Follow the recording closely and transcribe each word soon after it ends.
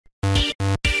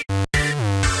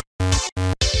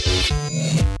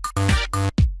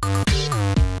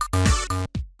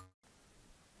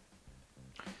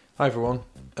Hi everyone,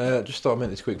 just thought I'd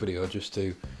make this quick video just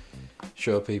to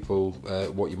show people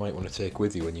what you might want to take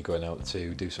with you when you're going out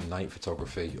to do some night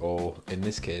photography, or in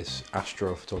this case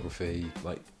astrophotography,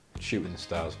 like shooting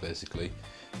stars basically.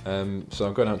 So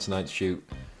I'm going out tonight to shoot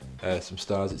some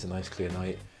stars. It's a nice clear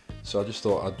night, so I just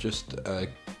thought I'd just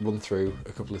run through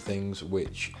a couple of things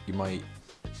which you might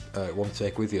want to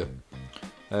take with you.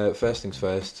 First things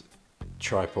first,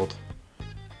 tripod.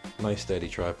 Nice steady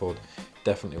tripod.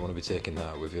 Definitely want to be taking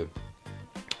that with you.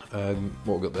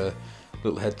 What we've got there,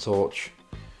 little head torch.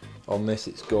 On this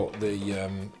it's got the, I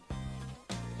don't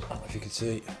know if you can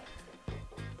see,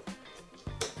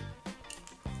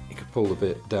 you could pull the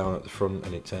bit down at the front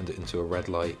and it turned it into a red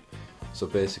light. So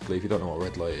basically, if you don't know what a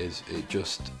red light is, it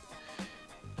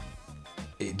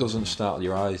doesn't startle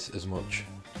your eyes as much,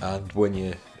 and when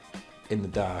you're in the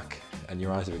dark and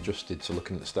your eyes are adjusted to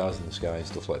looking at the stars in the sky and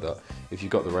stuff like that, if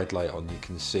you've got the red light on, you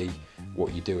can see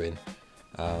what you're doing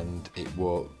and it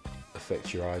won't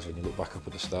affect your eyes when you look back up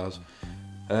at the stars.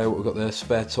 What we've got there,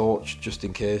 spare torch, just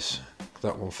in case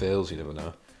that one fails, you never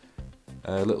know.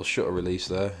 A little shutter release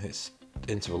there, it's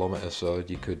intervalometer, so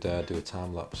you could do a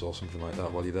time lapse or something like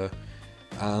that while you're there.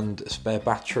 And a spare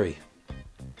battery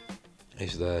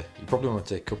is there. You probably want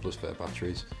to take a couple of spare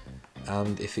batteries,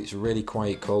 and if it's really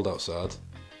quite cold outside,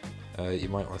 you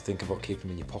might want to think about keeping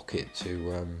them in your pocket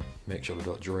to make sure they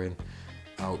don't drain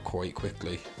out quite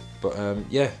quickly. But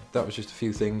yeah, that was just a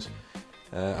few things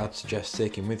I'd suggest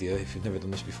taking with you if you've never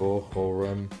done this before, or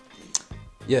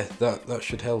yeah, that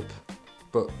should help.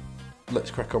 But let's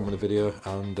crack on with the video,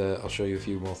 and I'll show you a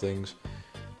few more things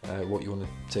what you want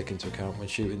to take into account when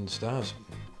shooting stars.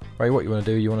 Right, what you want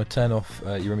to do, you want to turn off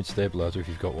your image stabilizer if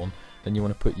you've got one. Then you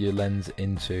want to put your lens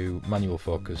into manual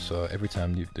focus, so every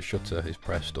time the shutter is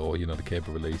pressed, or the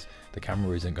cable release, the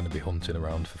camera isn't going to be hunting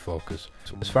around for focus.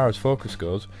 So as far as focus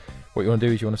goes, what you want to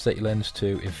do is you want to set your lens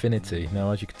to infinity.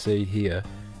 Now, as you can see here,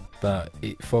 that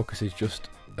it focuses just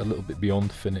a little bit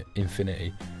beyond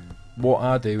infinity. What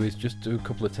I do is just do a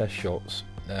couple of test shots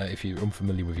if you're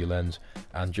unfamiliar with your lens,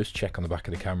 and just check on the back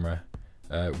of the camera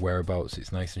whereabouts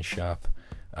it's nice and sharp,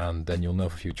 and then you'll know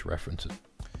for future references.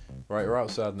 Right, we're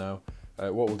outside now.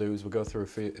 What we'll do is we'll go through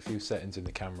a few settings in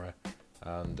the camera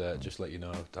and just let you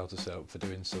know how to set up for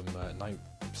doing some night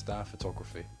star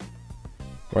photography.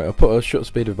 Right, I'll put a shutter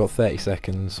speed of about 30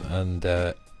 seconds, and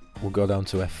we'll go down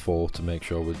to f4 to make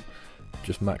sure we're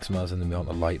just maximising the amount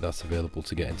of light that's available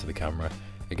to get into the camera.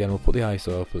 Again, we'll put the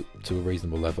ISO up to a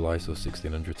reasonable level, ISO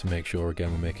 1600, to make sure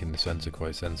again we're making the sensor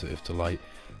quite sensitive to light.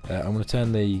 I'm going to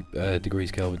turn the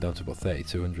degrees Kelvin down to about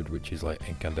 3200, which is like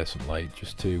incandescent light,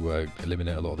 just to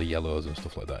eliminate a lot of the yellows and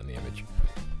stuff like that in the image.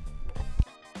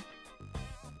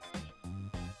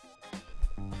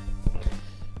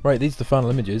 Right, these are the final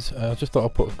images. I just thought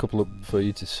I'd put a couple up for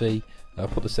you to see. I'll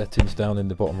put the settings down in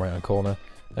the bottom right hand corner.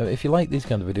 If you like these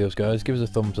kind of videos, guys, give us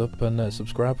a thumbs up and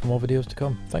subscribe for more videos to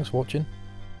come. Thanks for watching.